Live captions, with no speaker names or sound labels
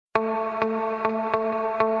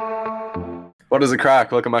What is the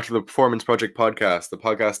crack? Welcome back to the Performance Project podcast, the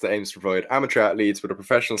podcast that aims to provide amateur athletes with a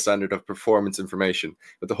professional standard of performance information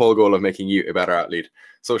with the whole goal of making you a better athlete.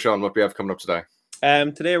 So, Sean, what do we have coming up today?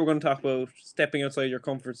 Today we're going to talk about stepping outside your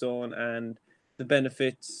comfort zone and the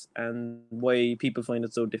benefits and why people find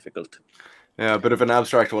it so difficult. Yeah, a bit of an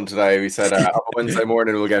abstract one today. We said on a Wednesday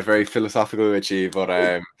morning we'll get very philosophical with you,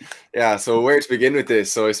 but yeah. So where to begin with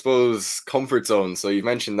this? So I suppose comfort zone. So you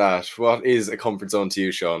mentioned that. What is a comfort zone to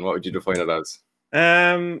you, Sean? What would you define it as?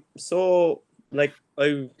 So like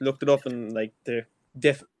I looked it up, and like the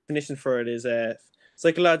definition for it is a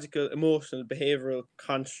psychological, emotional, behavioral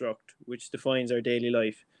construct which defines our daily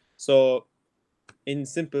life. So in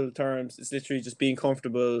simple terms, it's literally just being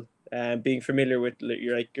comfortable and being familiar with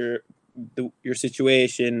your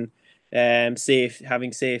situation, having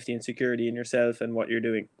safety and security in yourself and what you're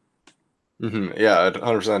doing. Yeah, I'd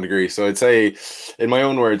 100% agree. So I'd say, in my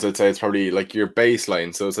own words, I'd say it's probably like your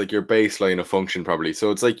baseline. So it's like your baseline of function, probably.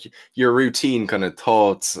 So it's like your routine kind of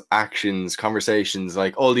thoughts, actions, conversations,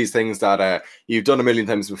 like all these things that you've done a million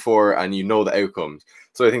times before and you know the outcomes.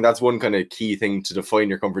 So I think that's one kind of key thing to define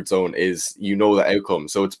your comfort zone is you know the outcome.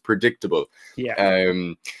 So it's predictable. Yeah.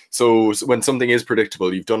 So when something is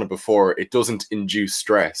predictable, you've done it before, it doesn't induce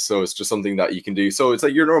stress. So it's just something that you can do. So it's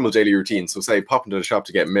like your normal daily routine. So say pop into the shop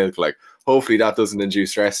to get milk, like hopefully that doesn't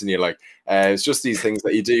induce stress in you. Like it's just these things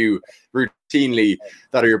that you do routinely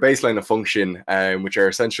that are your baseline of function, which are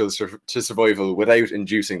essential to survival without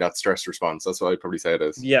inducing that stress response. That's what I'd probably say it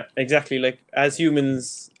is. Yeah, exactly. Like as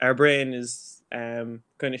humans, our brain is kind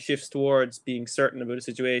of shifts towards being certain about a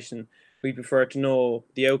situation. We prefer to know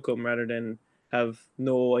the outcome rather than have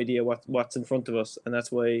no idea what's in front of us, and that's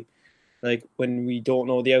why, like when we don't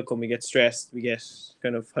know the outcome, we get stressed, we get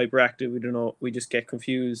kind of hyperactive. We don't know, we just get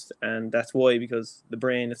confused, and that's why, because the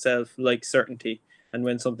brain itself likes certainty, and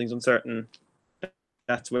when something's uncertain,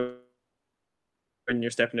 that's when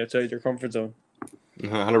you're stepping outside your comfort zone.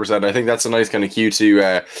 100%. I think that's a nice kind of cue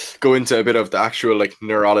to go into a bit of the actual like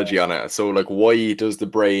neurology on it. So like, why does the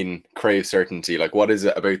brain crave certainty? Like, what is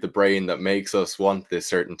it about the brain that makes us want this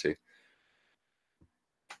certainty?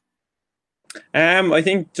 I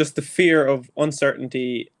think just the fear of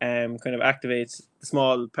uncertainty kind of activates the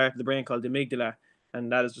small part of the brain called the amygdala,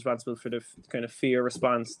 and that is responsible for the kind of fear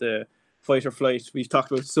response, the fight or flight we've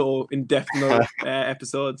talked about so in depth in other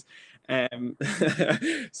episodes. Um,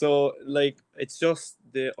 so like it's just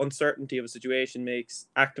the uncertainty of a situation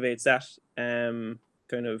activates that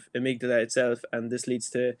kind of amygdala itself, and this leads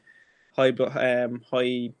to high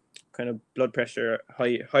kind of blood pressure,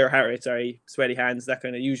 higher heart rate, sweaty hands, that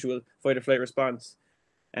kind of usual fight or flight response.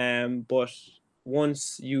 But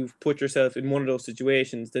once you've put yourself in one of those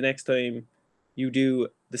situations, the next time you do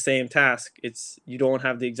the same task, you don't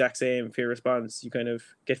have the exact same fear response. You kind of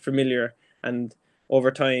get familiar, and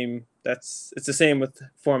over time, it's the same with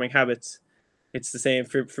forming habits. It's the same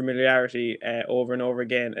familiarity over and over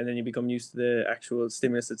again, and then you become used to the actual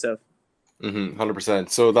stimulus itself. 100%.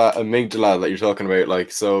 So that amygdala that you're talking about,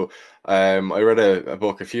 like, so I read a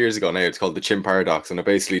book a few years ago now. It's called The Chimp Paradox, and it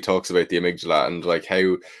basically talks about the amygdala and like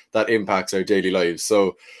how that impacts our daily lives.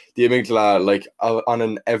 So the amygdala, like on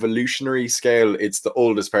an evolutionary scale, it's the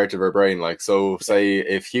oldest part of our brain. Like, so say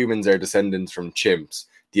if humans are descendants from chimps,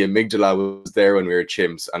 the amygdala was there when we were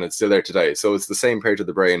chimps, and it's still there today. So it's the same part of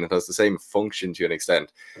the brain. It has the same function to an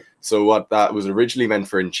extent. So what that was originally meant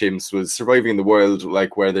for in chimps was surviving in the world,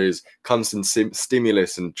 like where there's constant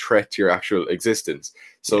stimulus and threat to your actual existence.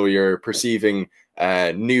 So you're perceiving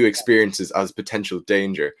new experiences as potential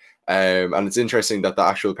danger. And it's interesting that the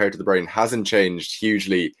actual part of the brain hasn't changed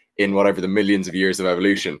hugely in whatever the millions of years of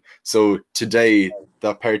evolution. So today,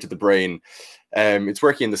 that part of the brain, it's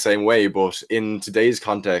working in the same way, but in today's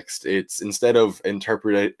context, it's instead of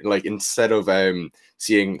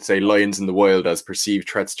seeing, say, lions in the wild as perceived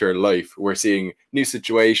threats to our life, we're seeing new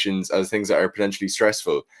situations as things that are potentially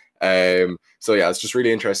stressful. So yeah, it's just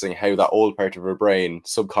really interesting how that old part of our brain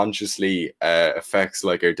subconsciously affects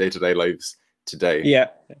like our day-to-day lives today. Yeah,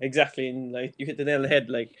 exactly. And like you hit the nail on the head.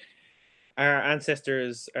 Like our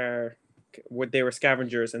ancestors they were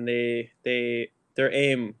scavengers, and their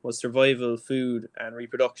aim was survival, food, and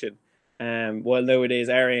reproduction. While nowadays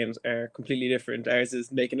our aims are completely different. Ours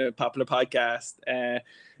is making a popular podcast,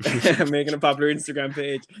 making a popular Instagram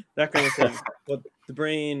page, that kind of thing. But the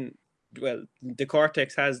brain, well, the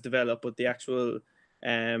cortex has developed, but the actual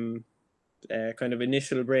kind of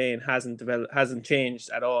initial brain hasn't changed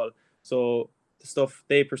at all. So the stuff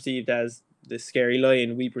they perceived as the scary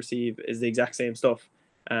lion we perceive is the exact same stuff.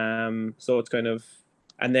 So it's kind of,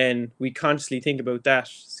 and then we consciously think about that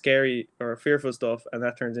scary or fearful stuff, and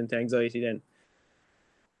that turns into anxiety then.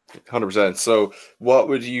 100%. So, what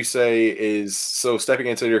would you say is so stepping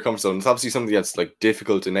outside your comfort zone? It's obviously something that's like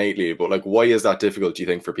difficult innately, but like, why is that difficult? Do you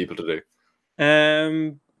think for people to do?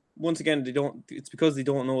 Um, Once again, they don't. It's because they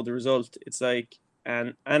don't know the result. It's like,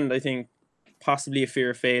 and I think possibly a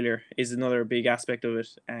fear of failure is another big aspect of it.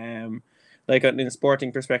 Like in a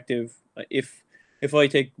sporting perspective, if I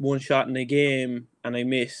take one shot in a game and I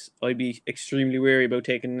miss, I'd be extremely wary about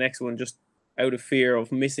taking the next one just out of fear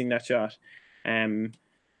of missing that shot. Um,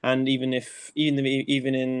 and even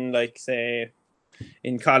in like say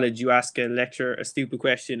in college, you ask a lecturer a stupid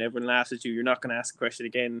question, everyone laughs at you. You're not going to ask a question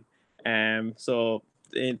again. So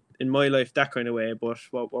in my life, that kind of way. But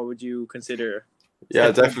what would you consider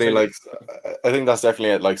Yeah, stepping definitely. outside? Like, I think that's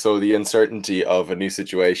definitely it. Like, so the uncertainty of a new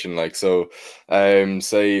situation, like, so,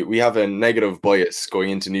 say we have a negative bias going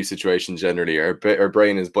into new situations generally. Our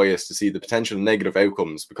brain is biased to see the potential negative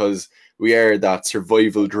outcomes because we are that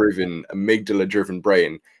survival driven, amygdala driven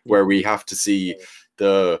brain Yeah, where we have to see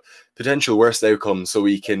the potential worst outcomes so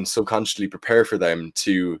we can subconsciously prepare for them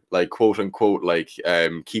to like quote unquote like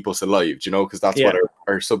keep us alive, you know, because that's what yeah,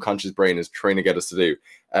 our subconscious brain is trying to get us to do.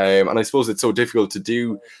 And I suppose it's so difficult to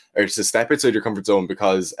do or to step outside your comfort zone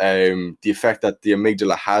because the effect that the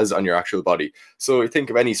amygdala has on your actual body. So think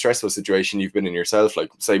of any stressful situation you've been in yourself, like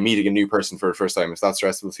say meeting a new person for the first time. If that's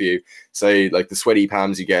stressful for you, say like the sweaty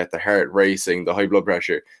palms you get, the heart racing, the high blood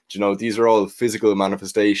pressure. Do you know these are all physical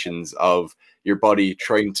manifestations of your body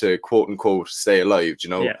trying to quote unquote stay alive. Do you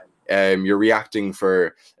know, yeah, you're reacting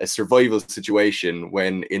for a survival situation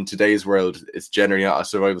when in today's world it's generally not a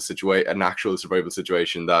survival situation, an actual survival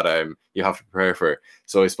situation that you have to prepare for.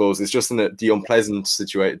 So I suppose it's just in the unpleasant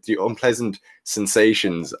situation, the unpleasant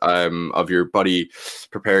sensations of your body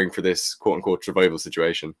preparing for this quote unquote survival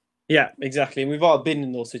situation. yeah. Exactly. And we've all been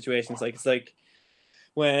in those situations. Like it's like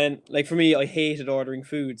when, like for me, I hated ordering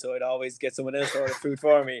food, so I'd always get someone else to order food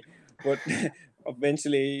for me. But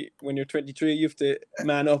eventually, when you're 23, you have to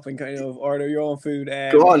man up and kind of order your own food.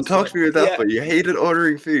 Go on, talk So to me about that. yeah, But you hated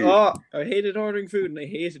ordering food. oh, I hated ordering food and I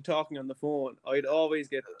hated talking on the phone. I'd always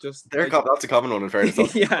get just like, That's a common one in fairness.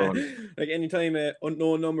 Talking on the yeah, phone. like anytime an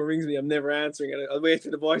unknown number rings me, I'm never answering it. I'll wait for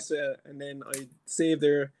the voicemail and then I save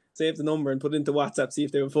the number and put it into WhatsApp, see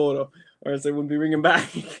if they have a photo, or else I wouldn't be ringing back.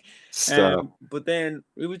 Stop. But then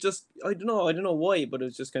it was just I don't know why, but it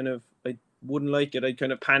was just kind of I wouldn't like it. I'd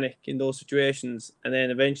kind of panic in those situations, and then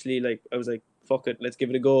eventually, like I was like, "Fuck it, let's give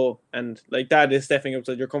it a go." And like that is stepping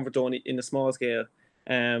outside your comfort zone in a small scale.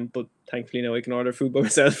 But thankfully now I can order food by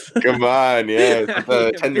myself. Come on, yeah. At the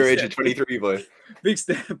Big tender age of step, 23, boy. big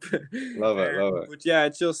step. Love it, love it. But yeah,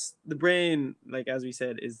 it's just the brain, like as we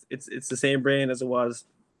said, is it's the same brain as it was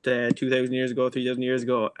 2,000 years ago, 3,000 years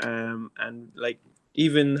ago. And like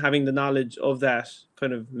even having the knowledge of that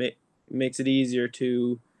kind of makes it easier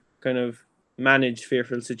to kind of manage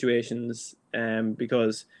fearful situations.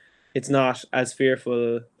 Because it's not as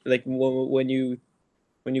fearful. Like when you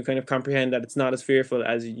kind of comprehend that it's not as fearful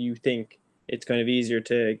as you think, it's kind of easier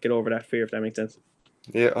to get over that fear, if that makes sense.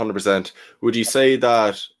 Yeah, 100%. Would you say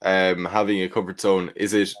that having a comfort zone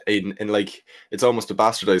is it in like it's almost a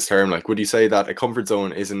bastardized term? Like, would you say that a comfort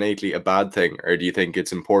zone is innately a bad thing, or do you think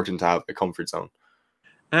it's important to have a comfort zone?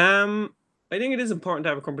 Um, I think it is important to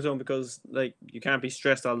have a comfort zone because like you can't be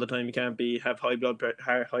stressed all the time. You can't be have high blood pressure,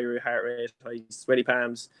 high heart rate, high sweaty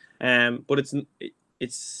palms. But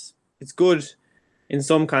it's good in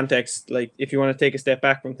some contexts. Like if you want to take a step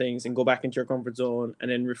back from things and go back into your comfort zone and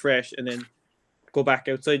then refresh and then go back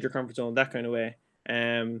outside your comfort zone, that kind of way.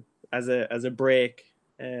 As a break.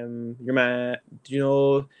 Your man, do you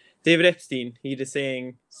know David Epstein? He did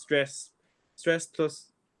saying stress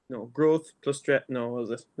plus no growth plus stress. No, what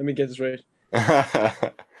was it? Let me get this right.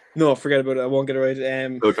 No, forget about it. I won't get it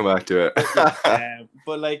right. We'll come back to But yeah. it.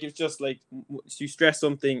 But like it's just like you stress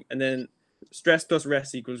something and then stress plus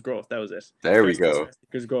rest equals growth. That was it. There we Stress plus go. rest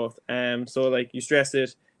equals growth. So like you stress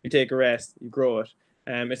it, you take a rest, you grow it.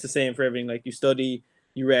 It's the same for everything. Like you study,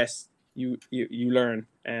 you rest, you learn.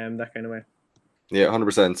 That kind of way. Yeah,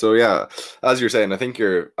 100%. So yeah, as you're saying, I think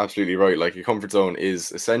you're absolutely right. Like your comfort zone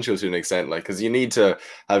is essential to an extent, like because you need to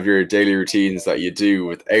have your daily routines that you do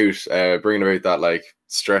without bringing about that like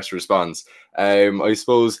stress response. I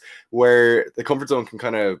suppose where the comfort zone can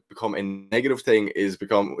kind of become a negative thing is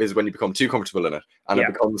when you become too comfortable in it, and it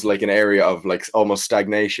Yeah. becomes like an area of like almost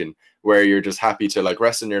stagnation where you're just happy to like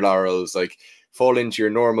rest on your laurels, like fall into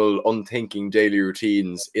your normal unthinking daily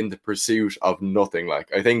routines in the pursuit of nothing.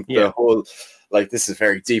 Like I think the Yeah. whole like this is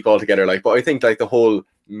very deep altogether, like, but I think like the whole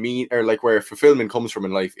mean or like where fulfillment comes from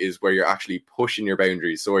in life is where you're actually pushing your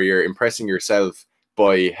boundaries, so where you're impressing yourself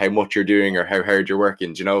by how much you're doing or how hard you're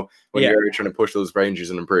working, you know, when Yeah. you're trying to push those boundaries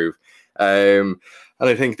and improve. And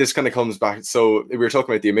I think this kind of comes back. So we were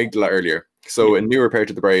talking about the amygdala earlier. So a newer part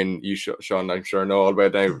of the brain, you, Sean, I'm sure know all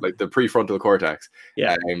about now, like the prefrontal cortex.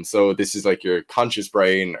 Yeah. So this is like your conscious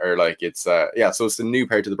brain, or like it's yeah. So it's the new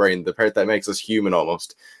part of the brain, the part that makes us human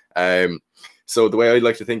almost. So the way I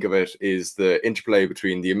like to think of it is the interplay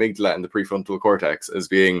between the amygdala and the prefrontal cortex as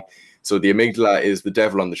being, so the amygdala is the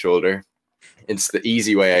devil on the shoulder. It's the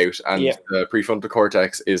easy way out, and Yeah. the prefrontal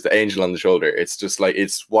cortex is the angel on the shoulder. It's just like,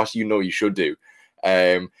 it's what you know you should do.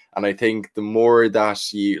 And I think the more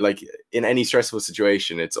that you, like, in any stressful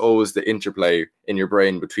situation, it's always the interplay in your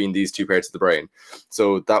brain between these two parts of the brain.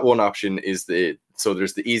 So that one option is so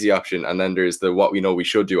there's the easy option, and then there's the what we know we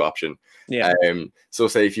should do option. Yeah. So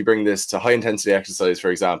say if you bring this to high intensity exercise,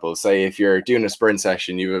 for example, say if you're doing a sprint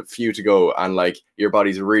session, you have a few to go, and like your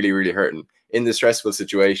body's really, really hurting. In the stressful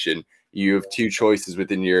situation, you have two choices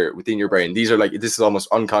within your brain. These are like, this is almost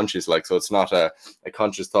unconscious, like, so it's not a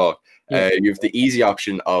conscious thought. You have the easy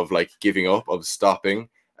option of like giving up, of stopping,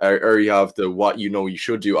 or you have the what you know you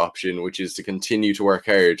should do option, which is to continue to work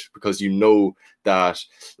hard, because you know that,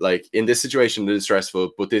 like, in this situation it is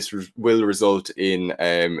stressful, but this will result in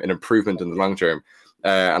an improvement in the long term.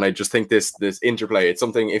 And I just think this interplay, it's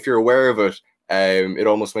something, if you're aware of it, it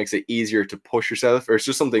almost makes it easier to push yourself. Or it's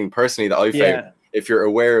just something personally that I found. If you're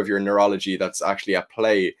aware of your neurology that's actually at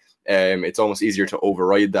play, it's almost easier to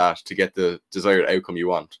override that to get the desired outcome you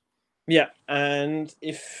want. Yeah, and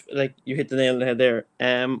if, like, you hit the nail on the head there,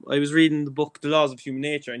 I was reading the book The Laws of Human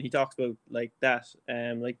Nature, and he talks about like that,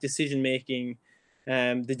 like decision making,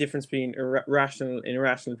 the difference between rational and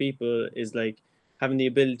irrational people is like having the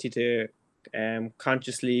ability to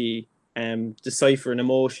consciously decipher an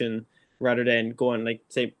emotion, rather than going, like,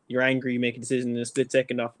 say you're angry, you make a decision in a split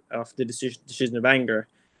second off the decision of anger,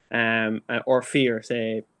 or fear.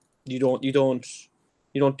 Say you don't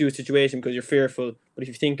do a situation because you're fearful, but if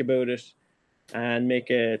you think about it and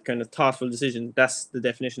make a kind of thoughtful decision, that's the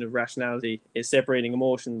definition of rationality, is separating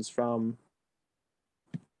emotions from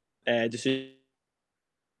decision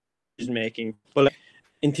making. But like,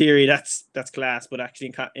 in theory, that's class, but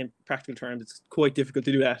actually in practical terms, it's quite difficult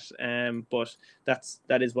to do that. But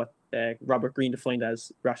that is what Robert Greene defined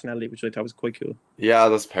as rationality, which I thought was quite cool. Yeah,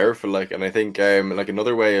 that's powerful. Like, and I think like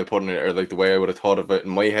another way of putting it, or like the way I would have thought of it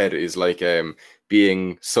in my head, is like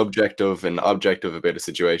being subjective and objective about a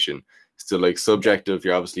situation. So like subjective,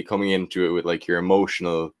 you're obviously coming into it with like your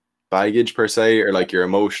emotional baggage per se, or like your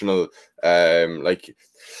emotional like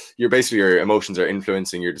your emotions are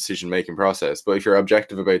influencing your decision making process. But if you're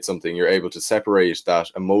objective about something, you're able to separate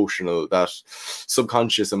that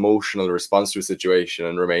subconscious emotional response to a situation,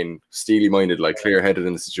 and remain steely minded, like clear headed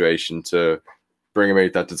in the situation, to bring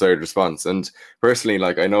about that desired response. And personally,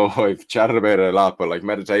 like, I know I've chatted about it a lot, but like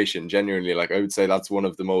meditation, genuinely, like, I would say that's one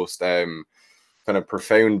of the most kind of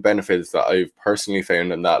profound benefits that I've personally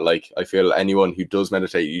found, and that, like, I feel anyone who does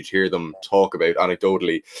meditate, you'd hear them talk about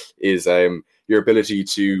anecdotally, is your ability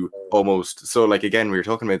to almost, so like, again, we were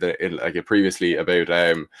talking about that like previously about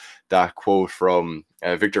that quote from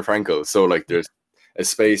Viktor Frankl. So like, there's a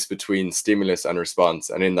space between stimulus and response,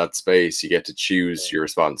 and in that space you get to choose your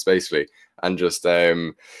response, basically. And just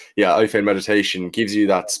yeah, I find meditation gives you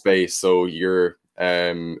that space, so your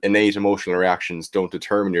innate emotional reactions don't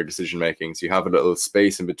determine your decision making. So you have a little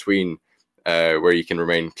space in between where you can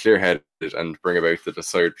remain clear-headed and bring about the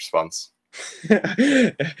desired response.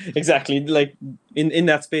 Exactly, like in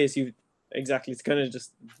that space, it's kind of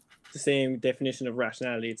just the same definition of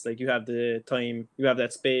rationality. It's like you have the time, you have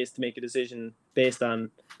that space to make a decision based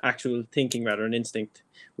on actual thinking rather than instinct,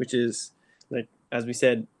 which is, like, as we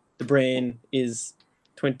said, the brain is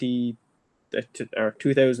 20 or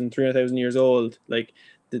 2,000, 300,000 years old. Like,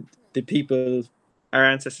 the people, our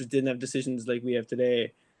ancestors didn't have decisions like we have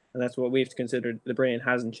today, and that's what we have to consider. The brain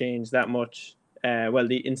hasn't changed that much. Well,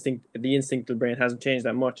 the instinctual brain hasn't changed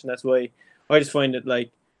that much, and that's why I just find it,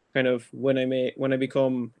 like, kind of, when I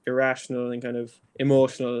become irrational and kind of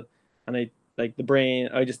emotional, and I, like, the brain,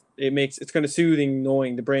 it's kind of soothing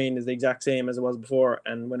knowing the brain is the exact same as it was before,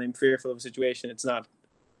 and when I'm fearful of a situation, it's not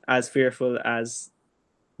as fearful as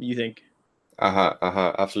you think.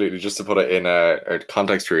 Absolutely. Just to put it in a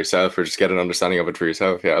context for yourself, or just get an understanding of it for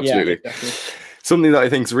yourself. Yeah, absolutely. Yeah, exactly. Something that I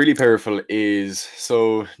think is really powerful is,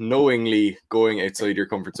 so knowingly going outside your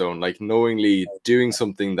comfort zone, like knowingly doing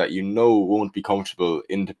something that you know won't be comfortable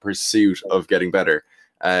in the pursuit of getting better.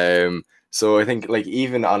 So I think, like,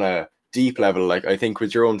 even on a deep level, like, I think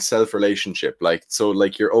with your own self relationship, like, so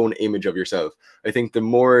like your own image of yourself, I think the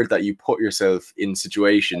more that you put yourself in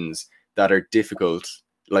situations that are difficult,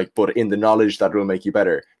 like, but in the knowledge that will make you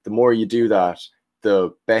better, the more you do that,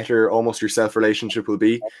 the better almost your self relationship will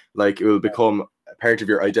be. Like, it will become part of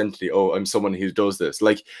your identity. Oh, I'm someone who does this.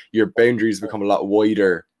 Like your boundaries become a lot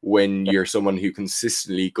wider when you're someone who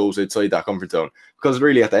consistently goes outside that comfort zone. Because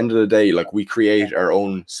really, at the end of the day, like we create our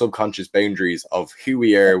own subconscious boundaries of who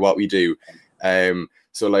we are, what we do.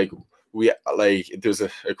 So like we like there's a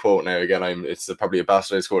quote now again. It's probably a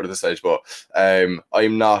bastardized quote at this stage, but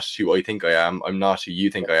I'm not who I think I am. I'm not who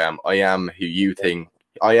you think I am. I am who you think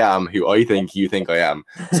I am. Who I think you think I am.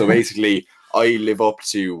 So basically, I live up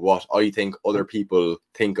to what I think other people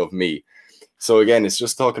think of me. So again, it's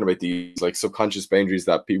just talking about these like subconscious boundaries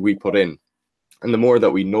that we put in. And the more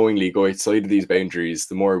that we knowingly go outside of these boundaries,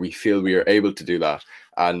 the more we feel we are able to do that.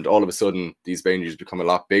 And all of a sudden, these boundaries become a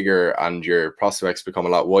lot bigger and your prospects become a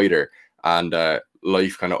lot wider. And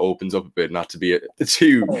life kind of opens up a bit, not to be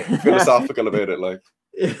too philosophical about it. Like,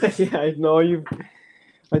 yeah, no,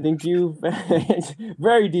 I think you've it's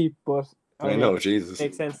very deep, but I know, Jesus.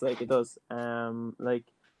 Makes sense, like it does. Like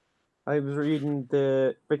I was reading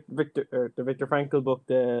the Viktor Frankl book,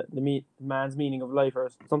 the Man's Meaning of Life, or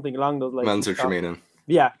something along those lines. Man's Search for Meaning.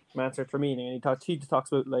 Yeah, Man's Search for Meaning, and he just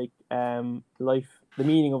talks about like life. The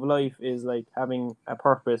meaning of life is like having a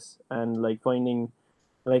purpose and like finding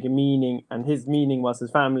like a meaning, and his meaning was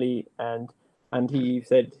his family, and he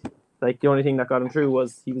said like the only thing that got him through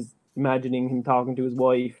was he was imagining him talking to his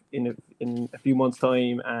wife in a few months'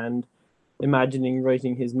 time, and imagining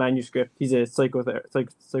writing his manuscript. He's a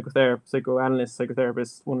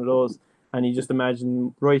psychotherapist, one of those, and he just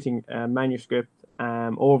imagined writing a manuscript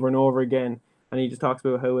over and over again. And he just talks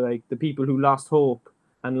about how like the people who lost hope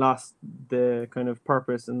and lost the kind of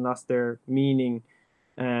purpose and lost their meaning,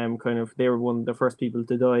 kind of they were one of the first people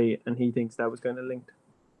to die, and he thinks that was kind of linked.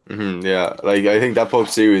 Mm-hmm, yeah, like I think that book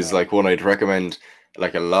too is like one I'd recommend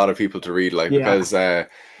like a lot of people to read, like because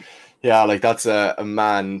yeah, like that's a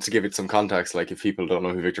man, to give it some context, like if people don't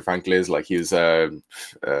know who Viktor Frankl is, like he was a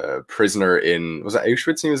prisoner in, was it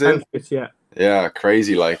Auschwitz he was in? Auschwitz, yeah,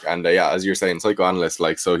 crazy, like, and yeah, as you're saying, psychoanalyst,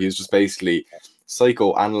 like, so he's just basically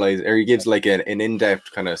psychoanalyze, or he gives like an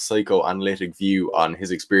in-depth kind of psychoanalytic view on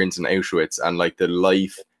his experience in Auschwitz and like the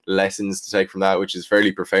life lessons to take from that, which is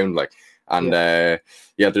fairly profound, like. And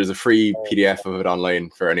yeah, there's a free PDF of it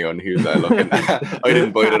online for anyone who's looking. I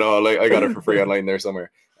didn't buy it at all. I got it for free online there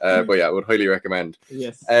somewhere. But yeah, I would highly recommend.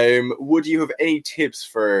 Yes. Would you have any tips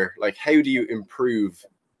for like how do you improve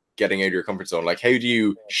getting out of your comfort zone? Like how do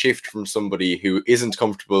you shift from somebody who isn't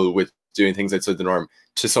comfortable with doing things outside the norm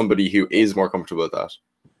to somebody who is more comfortable with that?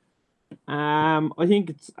 I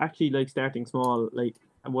think it's actually like starting small. Like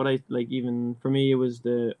what I like, even for me, it was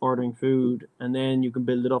the ordering food, and then you can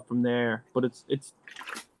build it up from there. But it's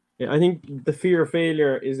I think the fear of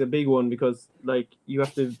failure is a big one, because like you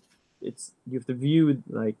have to view,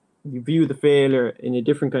 like you view the failure in a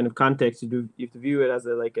different kind of context. You have to view it as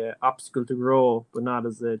a obstacle to grow, but not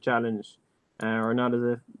as a challenge,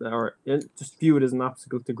 just view it as an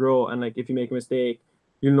obstacle to grow. And like if you make a mistake,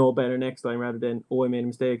 you'll know better next time, rather than, oh, I made a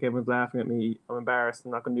mistake, everyone's laughing at me, I'm embarrassed,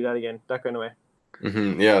 I'm not going to do that again. That kind of way.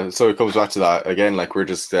 Mm-hmm. Yeah, so it comes back to that again. Like we're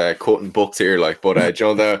just quoting books here, like, but you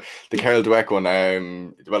know the Carol Dweck one.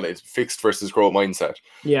 Well, it's fixed versus growth mindset.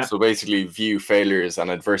 Yeah. So basically, view failures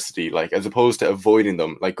and adversity, like as opposed to avoiding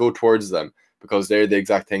them, like go towards them, because they're the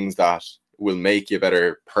exact things that will make you a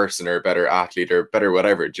better person or a better athlete or better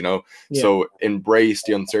whatever. You know. Yeah. So embrace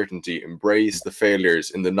the uncertainty, embrace the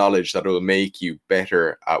failures, in the knowledge that it will make you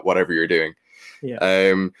better at whatever you're doing.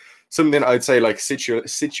 Yeah. Something I'd say like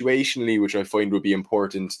situationally, which I find would be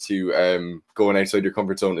important to going outside your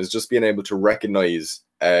comfort zone, is just being able to recognize.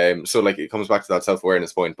 So like it comes back to that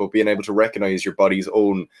self-awareness point, but being able to recognize your body's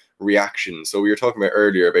own reaction. So we were talking about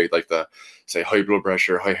earlier about like the, say, high blood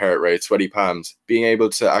pressure, high heart rate, sweaty palms. Being able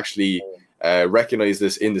to actually recognize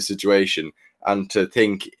this in the situation, and to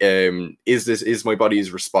think, is my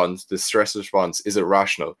body's response, the stress response, is it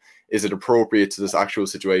rational? Is it appropriate to this actual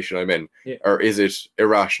situation I'm in? Yeah. Or is it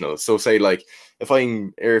irrational? So say like, if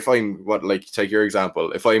I'm take your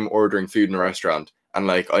example, if I'm ordering food in a restaurant and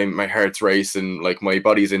like my heart's racing, like my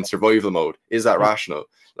body's in survival mode, is that rational?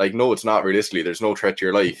 Like, no, it's not realistically. There's no threat to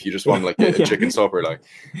your life. You just want like a chicken supper, like.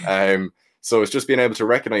 So it's just being able to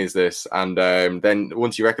recognize this, and then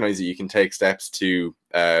once you recognize it, you can take steps to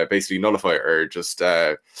basically nullify it, or just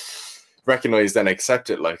recognize, then accept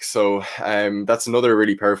it. Like, so that's another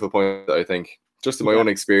really powerful point that I think, just in my own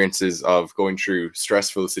experiences of going through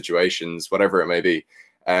stressful situations, whatever it may be,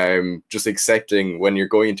 just accepting when you're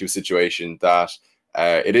going into a situation that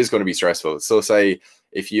it is going to be stressful. So say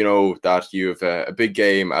if you know that you have a big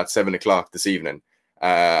game at 7 o'clock this evening,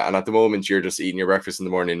 and at the moment you're just eating your breakfast in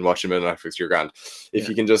the morning, watching a bit of Netflix, you're grand. If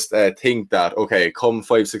you can just think that, okay, come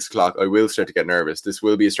 5, 6 o'clock, I will start to get nervous. This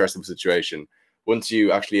will be a stressful situation. once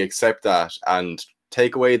you actually accept that and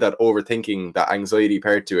take away that overthinking, that anxiety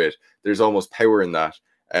part to it, there's almost power in that.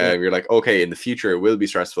 You're like, okay, in the future it will be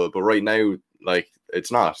stressful, but right now, like,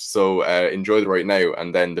 it's not. So enjoy the right now,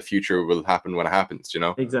 and then the future will happen when it happens, you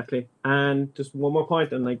know? Exactly. And just one more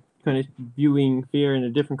point on like kind of viewing fear in a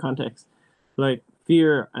different context. Like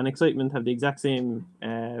fear and excitement have the exact same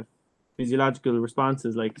physiological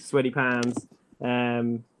responses, like sweaty palms,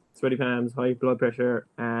 high blood pressure,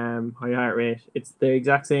 high heart rate. It's the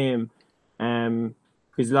exact same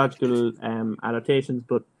physiological adaptations,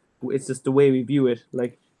 but it's just the way we view it.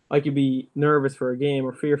 Like I could be nervous for a game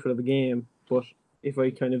or fearful of a game, but if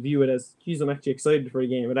I kind of view it as, geez, I'm actually excited for a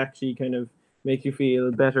game, it actually kind of make you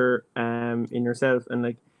feel better in yourself. And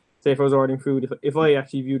like, say if I was ordering food, if I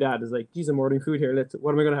actually view that as like, geez, I'm ordering food here,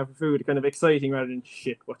 what am I going to have for food? Kind of exciting rather than,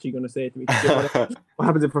 shit, what's she going to say to me? What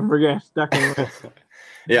happens if I forget? That kind of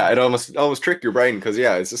Yeah, it almost trick your brain, because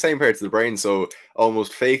yeah, it's the same parts of the brain. So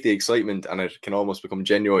almost fake the excitement, and it can almost become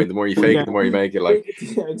genuine. The more you fake it, the more you make it. Like,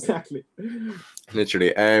 yeah, exactly.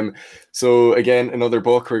 Literally. So again, another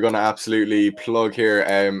book we're gonna absolutely plug here.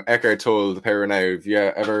 Eckhart Tolle, The Power Now. Have you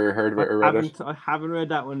ever heard of it or read it? I haven't read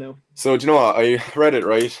that one, no. So do you know what? I read it,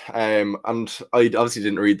 right? And I obviously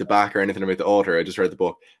didn't read the back or anything about the author. I just read the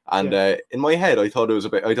book. And in my head, I thought it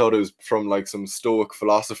was from like some Stoic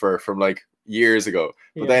philosopher from like years ago.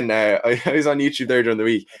 But then I was on YouTube there during the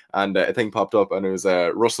week, and a thing popped up, and it was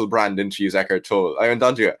Russell Brand interviews Eckhart Tolle. I went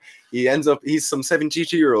onto it. He's some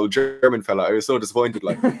 72-year-old German fella. I was so disappointed,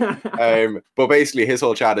 like. But basically his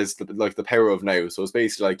whole chat is the power of now. So it's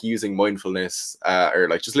basically like using mindfulness, or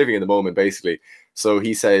like just living in the moment, basically. So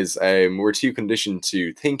he says we're too conditioned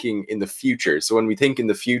to thinking in the future. So when we think in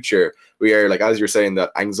the future, we are, like, as you're saying,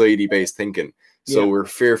 that anxiety-based thinking. So we're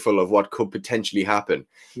fearful of what could potentially happen.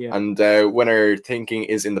 And when our thinking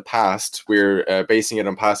is in the past, we're basing it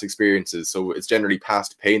on past experiences. So it's generally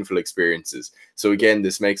past painful experiences. So again,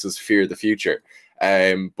 this makes us fear the future.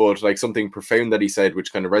 But like something profound that he said,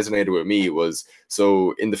 which kind of resonated with me, was,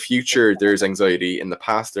 so in the future there's anxiety, in the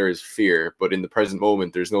past there is fear, but in the present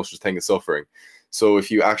moment there's no such thing as suffering. So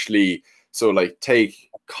if you actually take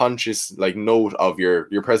conscious note of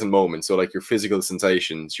your present moment, so like your physical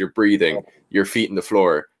sensations, your breathing, your feet in the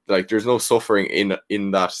floor, like there's no suffering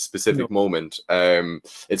in that specific moment.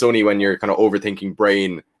 It's only when your kind of overthinking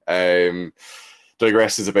brain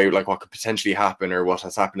digresses about like what could potentially happen or what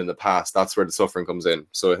has happened in the past, that's where the suffering comes in.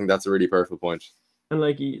 So I think that's a really powerful point. And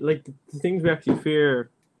like the things we actually fear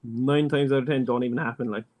 9 times out of 10 don't even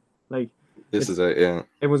happen. Like this is it. Yeah,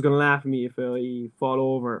 everyone's gonna laugh at me if I fall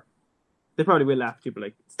over. They probably will laugh at you, but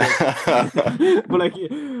like, still. But like,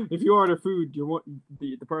 if you order food,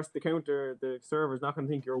 the person, the counter, the server is not gonna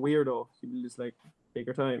think you're a weirdo. You'll just like take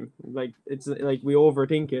your time. Like it's like we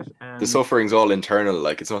overthink it. And the suffering's all internal.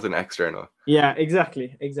 Like it's nothing external. Yeah,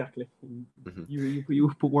 exactly. Mm-hmm.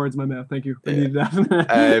 You put words in my mouth. Thank you. I needed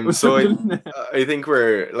that. So I think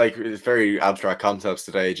we're like very abstract concepts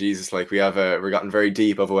today. Jesus, like we're gotten very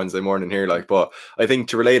deep of a Wednesday morning here. Like, but I think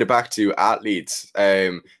to relate it back to athletes,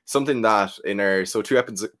 something that in our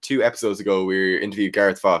two episodes ago we interviewed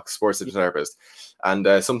Gareth Fox, sports therapist,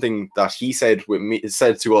 and something that he said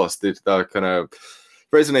to us that kind of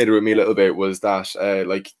resonated with me a little bit was that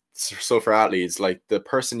so for athletes, like the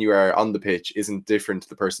person you are on the pitch isn't different to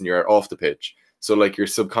the person you are off the pitch. So like your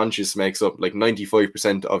subconscious makes up like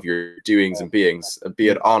 95% of your doings and beings, be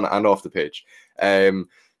it on and off the pitch.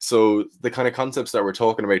 So the kind of concepts that we're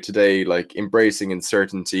talking about today, like embracing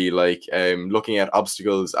uncertainty, like looking at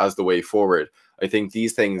obstacles as the way forward, I think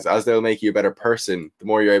these things, as they'll make you a better person, the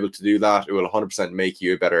more you're able to do that, it will 100% make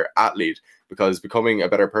you a better athlete, because becoming a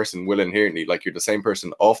better person will inherently, like, you're the same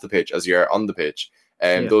person off the pitch as you are on the pitch.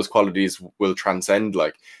 Those qualities will transcend,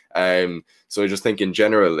 like, so I just think in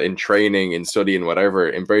general, in training, in studying,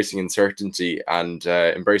 whatever, embracing uncertainty and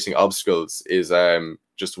embracing obstacles is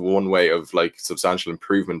just one way of like substantial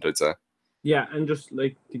improvement, I'd say. Yeah, and just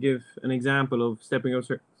like to give an example of stepping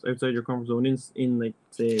outside your comfort zone in like,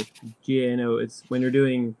 say, GA, it's when you're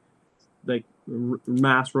doing like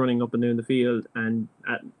mass running up and down the field, and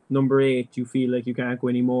at number 8 you feel like you can't go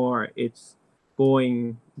anymore. It's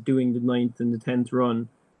doing the 9th and the 10th run.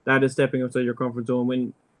 That is stepping outside your comfort zone,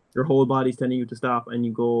 when your whole body's telling you to stop and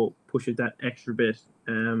you go push it that extra bit.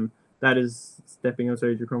 That is stepping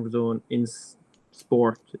outside your comfort zone in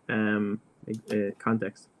sport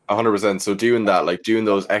context. 100%. So doing that, like doing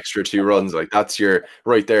those extra 2 runs, like that's your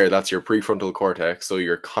prefrontal cortex. So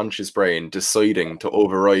your conscious brain deciding to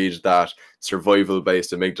override that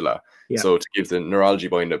survival-based amygdala. So to give the neurology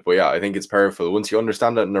behind it. But yeah, I think it's powerful. Once you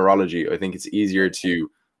understand that neurology, I think it's easier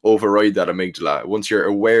to override that amygdala. Once you're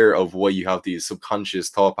aware of why you have these subconscious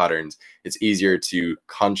thought patterns, it's easier to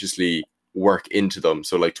consciously work into them.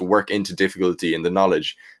 So like to work into difficulty in the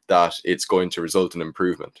knowledge that it's going to result in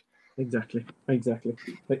improvement. Exactly.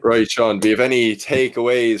 Right, Sean, do you have any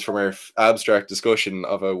takeaways from our abstract discussion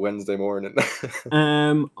of a Wednesday morning?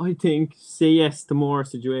 I think say yes to more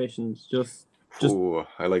situations. Just Oh,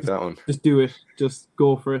 I like that one. just do it. Just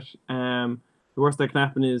go for it. The worst that can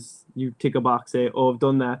happen is you tick a box, say, "Oh, I've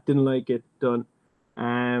done that. Didn't like it. Done."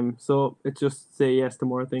 So it's just say yes to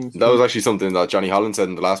more things. That was actually something that Johnny Holland said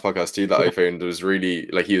in the last podcast too, that I found was really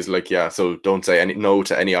like, he was like, yeah, so don't say any no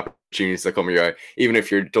to any opportunities that come your way. Even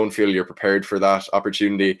if you don't feel you're prepared for that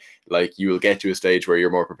opportunity, like you will get to a stage where you're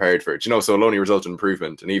more prepared for it. So it'll only result in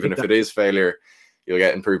improvement. And even if it is failure, you'll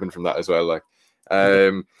get improvement from that as well. Like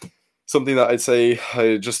something that I'd say,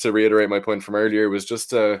 just to reiterate my point from earlier, was just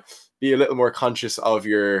to be a little more conscious of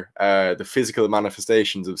your the physical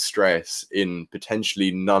manifestations of stress in potentially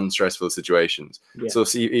non-stressful situations. So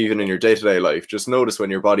see, even in your day-to-day life, just notice when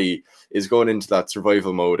your body is going into that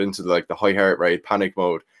survival mode, into like the high heart rate panic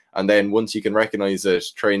mode, and then once you can recognize it,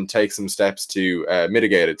 try and take some steps to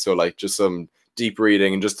mitigate it. So like just some deep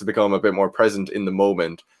breathing and just to become a bit more present in the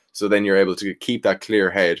moment, so then you're able to keep that clear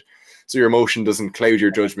head, so your emotion doesn't cloud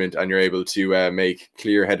your judgment and you're able to make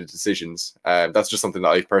clear-headed decisions. That's just something that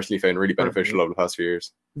I've personally found really beneficial over the past few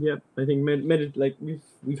years. Yeah, I think like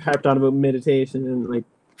we've harped on about meditation and like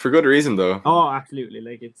for good reason though. Oh, absolutely.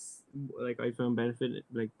 Like it's like I found benefit.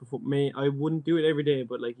 Like before I wouldn't do it every day,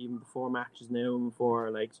 but like even before matches now and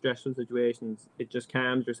before like stressful situations, it just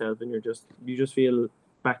calms yourself and you just feel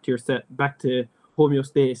back to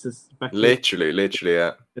homeostasis. Literally,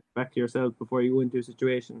 yeah. Back to yourself before you go into a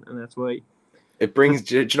situation, and that's why it brings.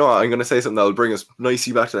 Do you know what? I'm going to say something that'll bring us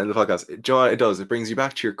nicely back to the end of the podcast. Do you know what it does? It brings you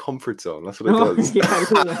back to your comfort zone. That's what it does.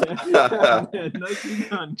 Nicely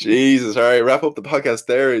done. Jesus, all right, wrap up the podcast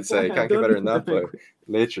there. I'd say can't get better than that, but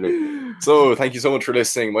literally. So thank you so much for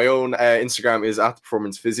listening. My own Instagram is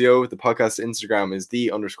 @performancephysio. The podcast Instagram is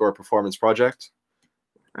 _performance project.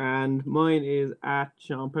 And mine is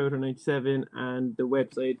 @SeanPowder97, and the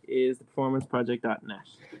website is theperformanceproject.net.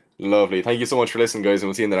 Lovely. Thank you so much for listening, guys, and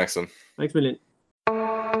we'll see you in the next one. Thanks a million.